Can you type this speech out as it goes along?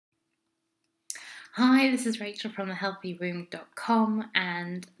Hi, this is Rachel from thehealthywomb.com,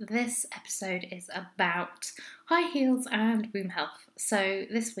 and this episode is about high heels and womb health. So,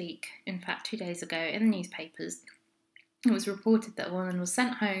 this week, in fact, 2 days ago, in the newspapers, it was reported that a woman was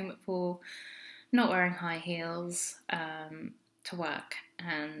sent home for not wearing high heels to work,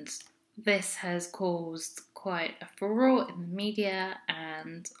 and this has caused quite a furore in the media,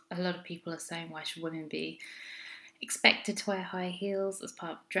 and a lot of people are saying, why should women be expected to wear high heels as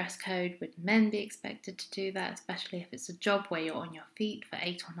part of dress code? Would men be expected to do that, especially if it's a job where you're on your feet for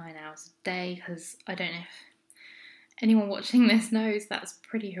 8 or 9 hours a day? Because I don't know if anyone watching this knows that's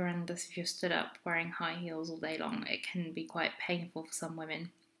pretty horrendous. If you're stood up wearing high heels all day long, it can be quite painful for some women.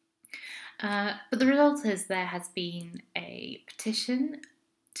 But the result is there has been a petition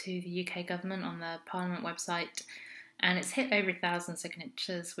to the UK government on the Parliament website, and it's hit over 1,000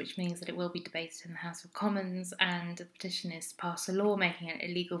 signatures, which means that it will be debated in the House of Commons, and the petition is to pass a law making it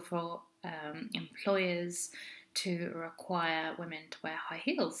illegal for employers to require women to wear high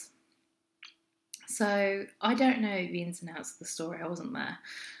heels. So I don't know the ins and outs of the story, I wasn't there.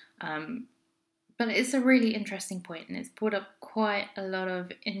 But it's a really interesting point, and it's brought up quite a lot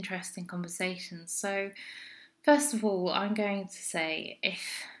of interesting conversations. So first of all, I'm going to say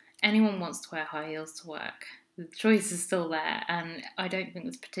if anyone wants to wear high heels to work, the choice is still there, and I don't think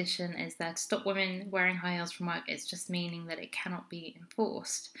this petition is there to stop women wearing high heels from work. It's just meaning that it cannot be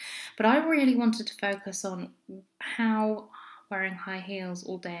enforced. But I really wanted to focus on how wearing high heels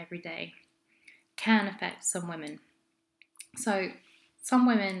all day, every day can affect some women. So some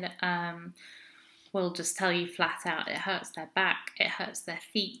women will just tell you flat out it hurts their back, it hurts their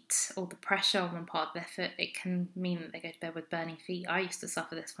feet, or the pressure on one part of their foot. It can mean that they go to bed with burning feet. I used to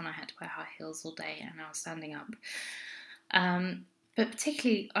suffer this when I had to wear high heels all day and I was standing up. But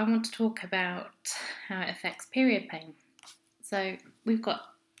particularly, I want to talk about how it affects period pain. So we've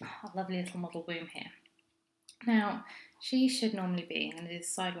got a lovely little model womb here. Now, she should normally be, and it is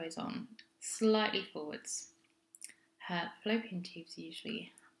sideways on, slightly forwards. Her fallopian tubes are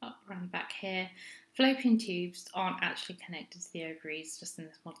usually up around the back here. Fallopian tubes aren't actually connected to the ovaries, just in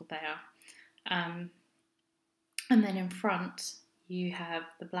this model they are. And then in front you have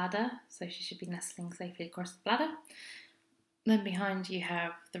the bladder, so she should be nestling safely across the bladder. Then behind you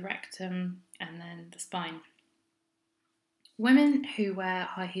have the rectum and then the spine. Women who wear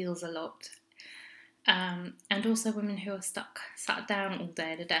high heels a lot, and also women who are sat down all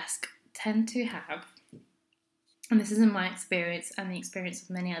day at a desk, tend to have, and this is in my experience and the experience of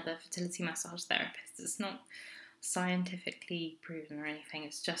many other fertility massage therapists, it's not scientifically proven or anything,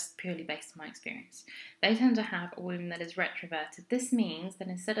 it's just purely based on my experience. They tend to have a womb that is retroverted. This means that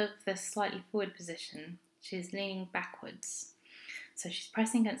instead of this slightly forward position, she's leaning backwards. So she's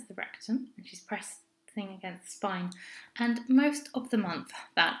pressing against the rectum and she's pressing against the spine. And most of the month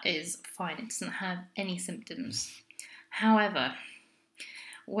that is fine, it doesn't have any symptoms. However,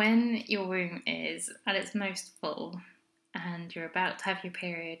 when your womb is at its most full and you're about to have your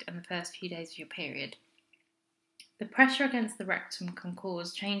period and the first few days of your period, the pressure against the rectum can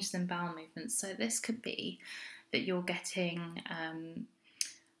cause changes in bowel movements. So this could be that you're getting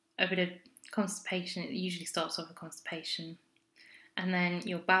a bit of constipation. It usually starts off with constipation, and then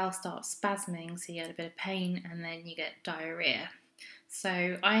your bowel starts spasming, so you get a bit of pain, and then you get diarrhea.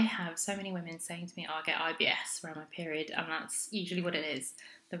 So I have so many women saying to me, oh, I get IBS around my period, and that's usually what it is.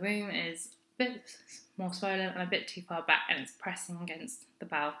 The womb is a bit more swollen and a bit too far back, and it's pressing against the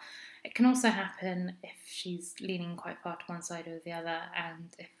bowel. It can also happen if she's leaning quite far to one side or the other,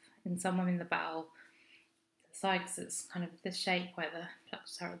 and if in some women the bowel, the side, because it's kind of this shape where the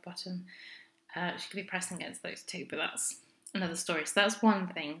flexors are at the bottom, she could be pressing against those too, but that's another story. So that's one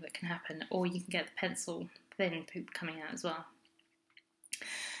thing that can happen, or you can get the pencil thin poop coming out as well.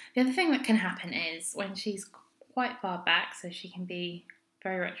 The other thing that can happen is when she's quite far back, so she can be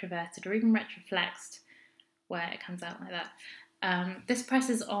very retroverted or even retroflexed, where it comes out like that. This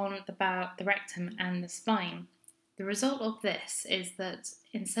presses on the rectum and the spine. The result of this is that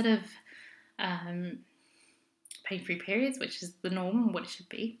instead of pain-free periods, which is the norm and what it should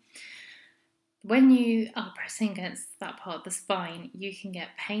be, when you are pressing against that part of the spine, you can get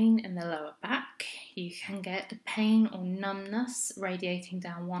pain in the lower back, you can get pain or numbness radiating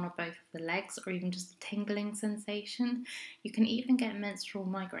down one or both of the legs, or even just a tingling sensation. You can even get menstrual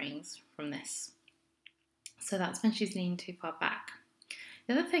migraines from this. So that's when she's leaning too far back.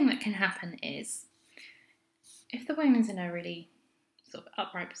 The other thing that can happen is if the womb is in a really sort of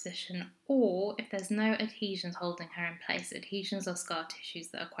upright position, or if there's no adhesions holding her in place. Adhesions are scar tissues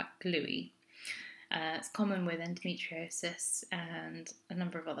that are quite gluey. It's common with endometriosis and a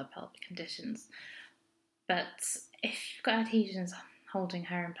number of other pelvic conditions. But if you've got adhesions holding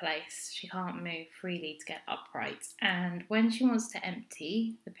her in place. She can't move freely to get upright. And when she wants to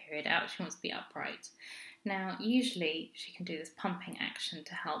empty the period out, she wants to be upright. Now, usually she can do this pumping action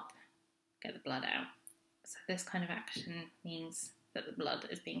to help get the blood out. So this kind of action means that the blood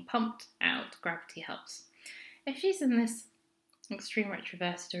is being pumped out, gravity helps. If she's in this extreme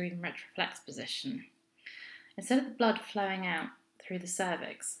retroverted or even retroflex position, instead of the blood flowing out through the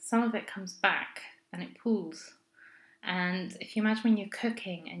cervix, some of it comes back and it pools. And if you imagine when you're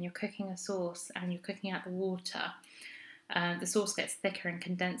cooking and you're cooking a sauce and you're cooking out the water, the sauce gets thicker and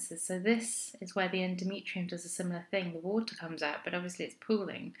condenses. So this is where the endometrium does a similar thing. The water comes out, but obviously it's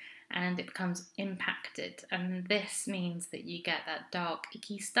pooling and it becomes impacted. And this means that you get that dark,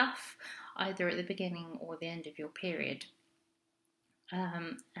 icky stuff either at the beginning or the end of your period.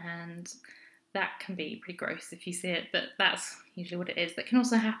 And that can be pretty gross if you see it, but that's usually what it is. That can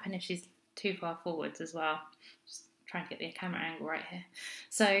also happen if she's too far forwards as well. Just trying to get the camera angle right here.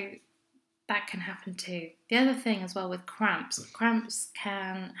 So that can happen too. The other thing as well with cramps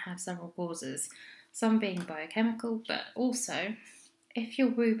can have several causes, some being biochemical, but also if your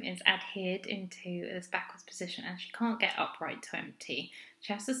womb is adhered into this backwards position and she can't get upright to empty,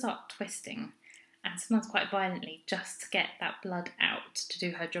 she has to start twisting, and sometimes quite violently, just to get that blood out to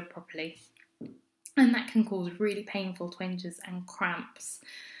do her job properly. And that can cause really painful twinges and cramps.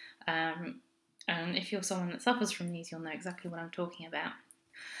 And if you're someone that suffers from these, you'll know exactly what I'm talking about.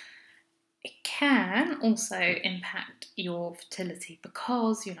 It can also impact your fertility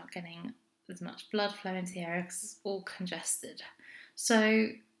because you're not getting as much blood flow into the area because it's all congested. So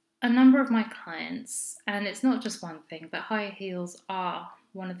a number of my clients, and it's not just one thing, but high heels are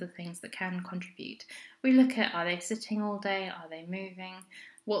one of the things that can contribute. We look at, are they sitting all day? Are they moving?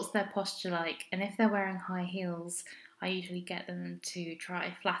 What's their posture like? And if they're wearing high heels, I usually get them to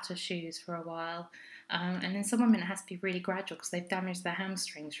try flatter shoes for a while. And in some women it has to be really gradual because they've damaged their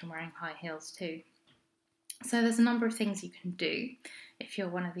hamstrings from wearing high heels too. So there's a number of things you can do if you're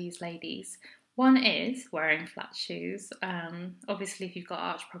one of these ladies. One is wearing flat shoes. Obviously if you've got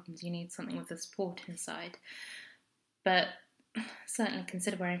arch problems you need something with the support inside. But certainly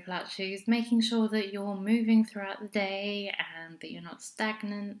consider wearing flat shoes, making sure that you're moving throughout the day and that you're not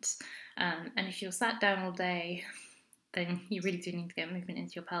stagnant. And if you're sat down all day, then you really do need to get movement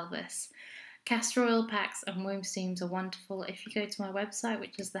into your pelvis. Castor oil packs and womb steams are wonderful. If you go to my website,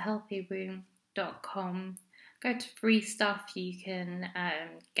 which is thehealthywomb.com, go to free stuff, you can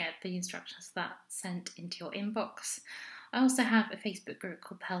get the instructions for that sent into your inbox. I also have a Facebook group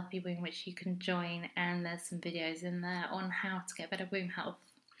called The Healthy Womb, which you can join, and there's some videos in there on how to get better womb health.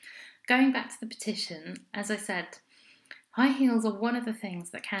 Going back to the petition, as I said, high heels are one of the things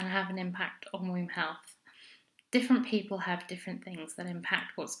that can have an impact on womb health. Different people have different things that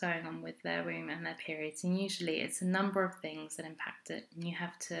impact what's going on with their womb and their periods, and usually it's a number of things that impact it, and you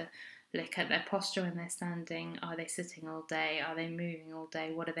have to look at their posture when they're standing. Are they sitting all day? Are they moving all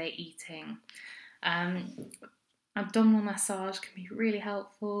day? What are they eating? Abdominal massage can be really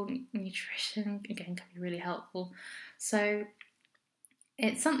helpful. Nutrition, again, can be really helpful. So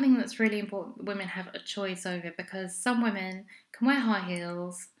it's something that's really important that women have a choice over, because some women can wear high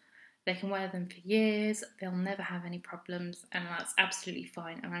heels, they can wear them for years, they'll never have any problems, and that's absolutely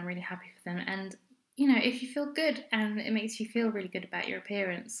fine, and I'm really happy for them. And you know, if you feel good and it makes you feel really good about your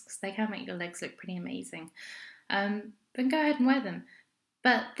appearance, because they can make your legs look pretty amazing, then go ahead and wear them.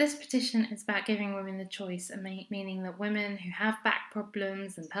 But this petition is about giving women the choice, and meaning that women who have back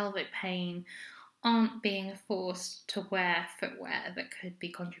problems and pelvic pain aren't being forced to wear footwear that could be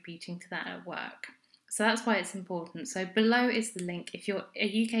contributing to that at work. So that's why it's important. So below is the link. If you're a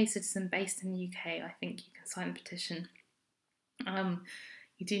UK citizen based in the UK, I think you can sign the petition.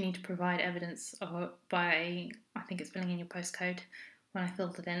 You do need to provide evidence by, I think it's filling in your postcode when I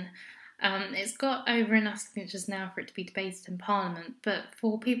filled it in. It's got over enough signatures now for it to be debated in Parliament, but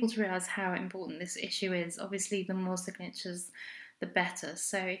for people to realise how important this issue is, obviously the more signatures the better.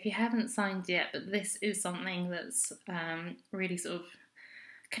 So if you haven't signed yet, but this is something that's really sort of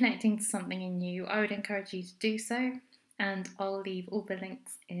connecting to something in you, I would encourage you to do so, and I'll leave all the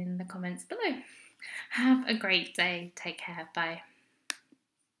links in the comments below. Have a great day. Take care. Bye.